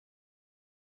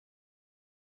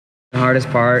hardest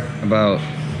part about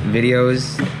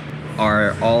videos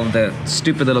are all the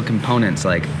stupid little components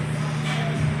like...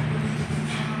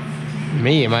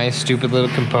 Me, am I a stupid little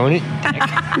component?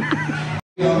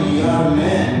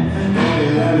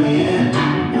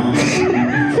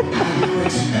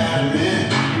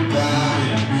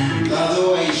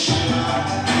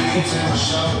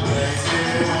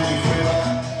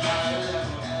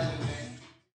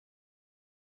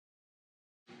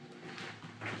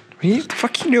 What the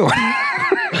fuck you doing?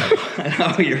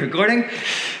 Oh, you're recording?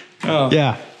 Oh.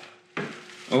 Yeah.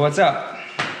 Well, what's up?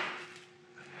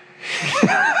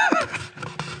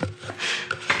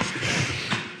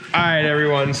 All right,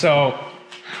 everyone. So,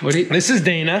 this is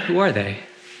Dana. Who are they?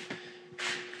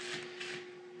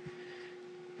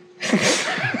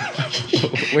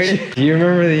 Wait, do you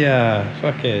remember the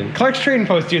fucking Clark's Trading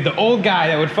Post dude? The old guy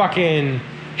that would fucking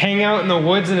hang out in the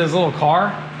woods in his little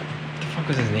car? What the fuck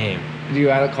was his name? Do you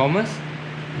Alec homeless?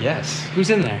 Yes. Who's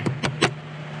in there?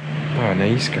 Oh, now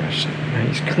you scratched it. Now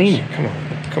you scratched Clean it. it. Come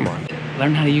on. Come on.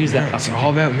 Learn how to use that. It's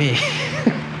all about me.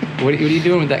 What are you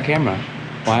doing with that camera?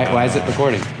 Why is it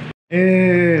recording?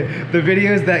 The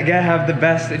videos that have the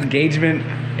best engagement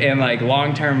and like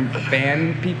long-term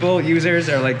fan people users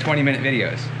are like 20-minute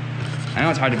videos. I know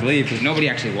it's hard to believe because nobody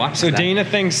actually watches So that. Dana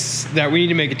thinks that we need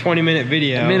to make a 20-minute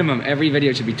video. At minimum, every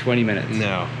video should be 20 minutes.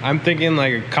 No, I'm thinking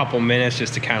like a couple minutes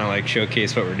just to kind of like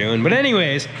showcase what we're doing. But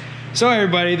anyways, so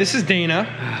everybody, this is Dana.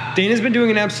 Dana's been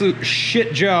doing an absolute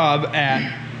shit job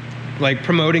at like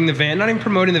promoting the van. Not even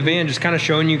promoting the van, just kind of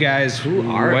showing you guys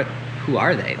Who are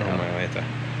they though? Oh my Latha.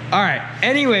 All right.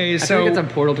 Anyways, I feel like it's a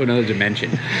portal to another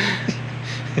dimension.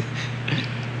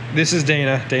 This is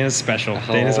Dana. Dana's special.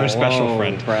 Dana's our special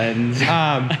friend. Friends.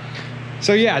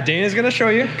 So yeah, Dana's gonna show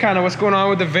you kind of what's going on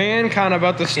with the van, kind of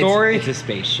about the story. It's a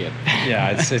spaceship.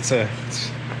 Yeah,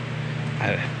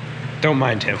 don't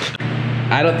mind him.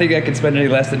 I don't think I could spend any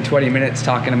less than 20 minutes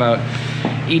talking about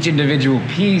each individual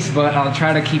piece, but I'll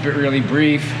try to keep it really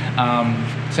brief.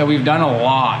 So we've done a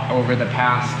lot over the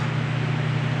past,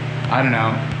 I don't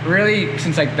know, really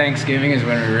since like Thanksgiving is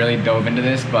when we really dove into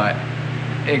this, but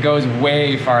it goes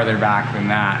way farther back than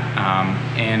that.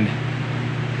 And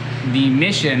the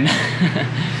mission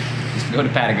is to go to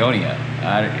Patagonia.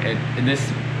 This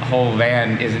whole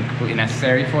van isn't completely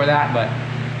necessary for that, but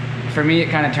for me it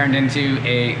kind of turned into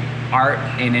a art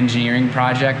and engineering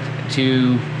project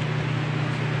to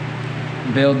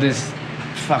build this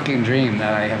fucking dream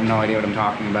that I have no idea what I'm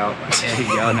talking about. There you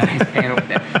go. Nice.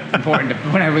 Important to,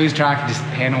 when I lose track, just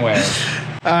pan away.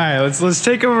 All right, let's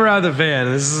take over around the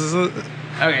van. This is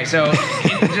okay. So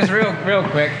just real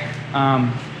quick,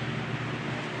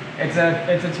 it's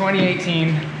a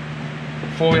 2018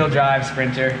 4-wheel drive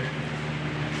Sprinter.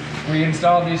 We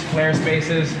installed these flare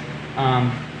spaces,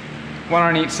 one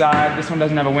on each side. This one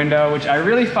doesn't have a window, which I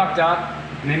really fucked up.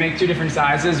 And they make two different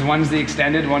sizes. One's the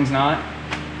extended, one's not.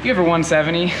 If you have a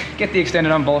 170, get the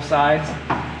extended on both sides.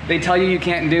 They tell you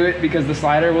can't do it because the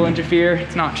slider will interfere.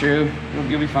 It's not true.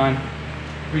 You'll be fine.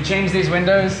 We changed these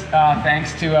windows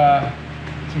thanks to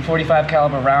some 45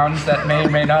 caliber rounds that may or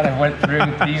may not have went through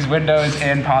these windows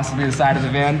and possibly the side of the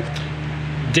van.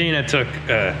 Dana took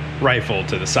a rifle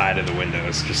to the side of the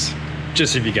windows, just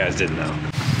if you guys didn't know.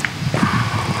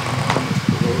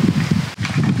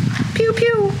 Pew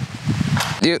pew.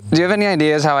 Do you have any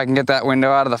ideas how I can get that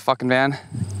window out of the fucking van?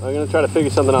 I'm gonna try to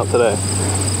figure something out today.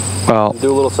 Well,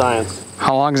 do a little science.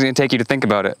 How long is it gonna take you to think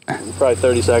about it? Probably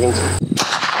 30 seconds.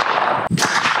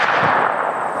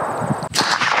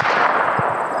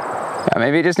 Yeah,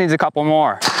 maybe it just needs a couple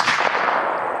more.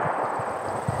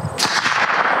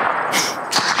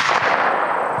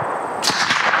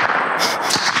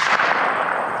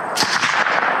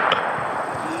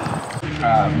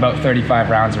 About 35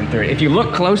 rounds from 30. If you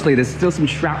look closely, there's still some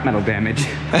shrapnel damage.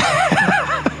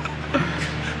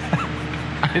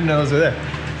 I didn't know those were there.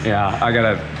 Yeah, I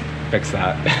gotta fix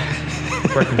that.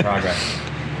 Work in progress.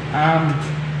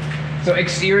 So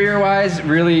exterior-wise,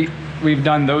 really, we've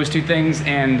done those two things,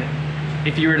 and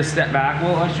if you were to step back,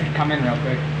 well, let's just come in real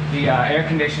quick. The air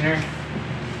conditioner,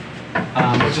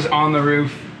 which is on the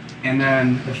roof, and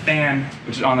then the fan,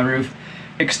 which is on the roof.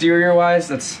 Exterior-wise,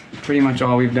 that's pretty much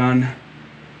all we've done.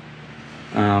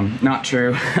 Not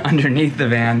true. Underneath the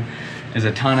van is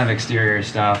a ton of exterior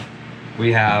stuff.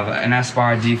 We have an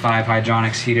Espar D5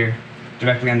 hydronics heater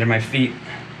directly under my feet.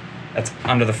 That's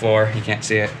under the floor. You can't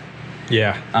see it.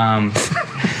 Yeah.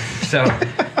 So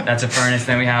that's a furnace.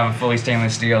 Then we have a fully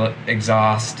stainless steel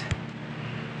exhaust.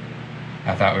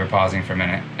 I thought we were pausing for a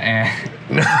minute.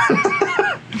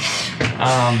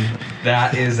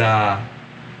 That is a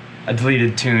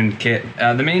deleted tune kit.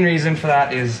 The main reason for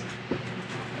that is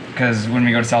because when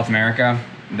we go to South America,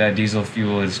 the diesel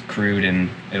fuel is crude and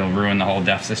it'll ruin the whole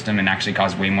DEF system and actually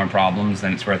cause way more problems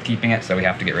than it's worth keeping it, so we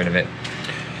have to get rid of it.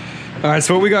 All right,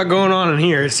 so what we got going on in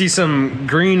here? I see some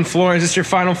green flooring. Is this your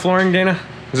final flooring, Dana?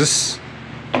 This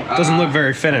doesn't look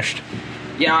very finished.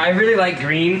 Yeah, I really like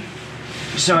green,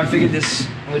 so I figured this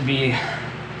would be,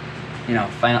 you know,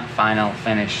 final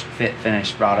finished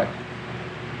product.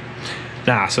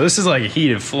 Nah, so this is like a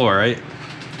heated floor, right?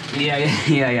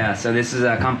 Yeah. So this is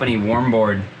a company,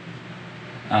 Warmboard,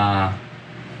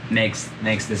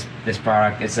 makes this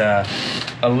product. It's a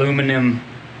aluminum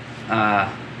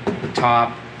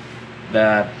top.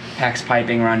 The PEX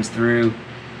piping runs through.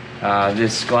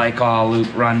 This glycol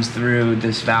loop runs through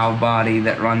this valve body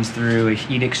that runs through a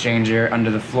heat exchanger under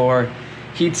the floor,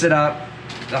 heats it up.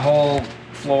 The whole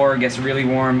floor gets really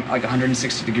warm, like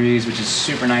 160 degrees, which is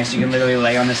super nice. You can literally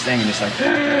lay on this thing and just like,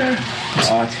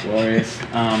 oh, it's glorious.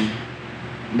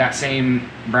 That same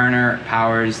burner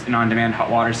powers an on-demand hot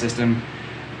water system,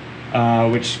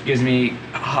 which gives me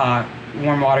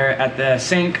warm water at the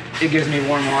sink. It gives me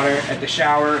warm water at the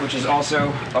shower, which is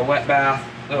also a wet bath,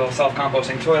 little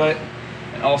self-composting toilet,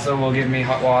 and also will give me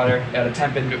hot water at a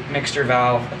tempered mixture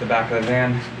valve at the back of the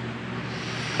van.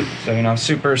 So, you know,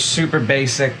 super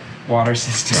basic water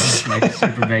system, like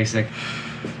super basic.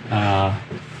 What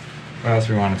else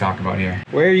we want to talk about here?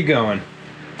 Where are you going?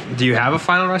 Do you have a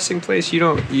final resting place? You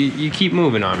don't. You keep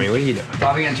moving on me. What are you doing?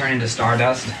 Probably gonna turn into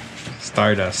Stardust.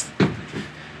 Stardust.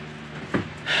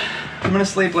 I'm gonna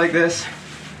sleep like this.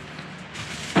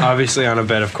 Obviously on a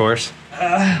bed, of course.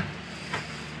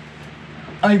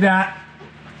 Like that.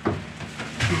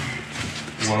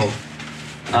 Whoa.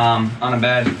 On a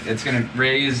bed. It's gonna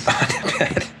raise,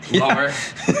 lower.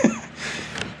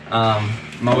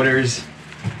 Motors.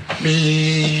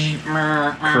 Crazy.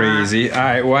 All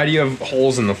right, why do you have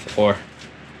holes in the floor?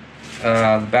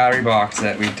 The battery box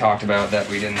that we talked about that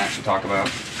we didn't actually talk about.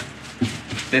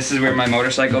 This is where my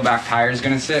motorcycle back tire is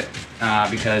gonna sit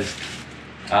because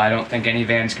I don't think any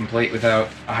van's complete without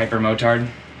a hyper motard.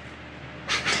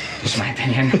 Just my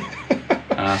opinion.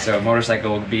 So a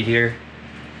motorcycle will be here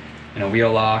in a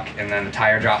wheel lock, and then the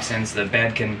tire drops in so the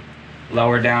bed can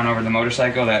lower down over the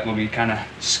motorcycle. That will be kind of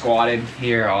squatted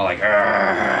here, all like,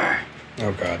 argh.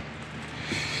 Oh God.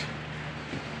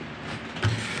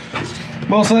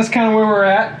 Well, so that's kind of where we're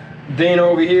at. Dana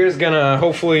over here is gonna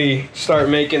hopefully start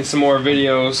making some more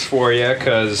videos for you,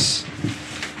 because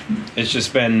it's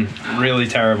just been really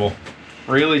terrible.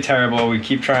 Really terrible. We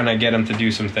keep trying to get him to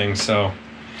do some things, so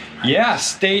yeah,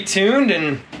 stay tuned,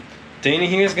 and Dana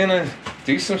here is gonna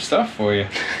do some stuff for you.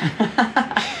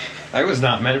 I was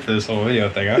not meant for this whole video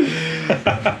thing,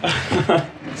 huh?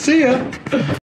 See ya.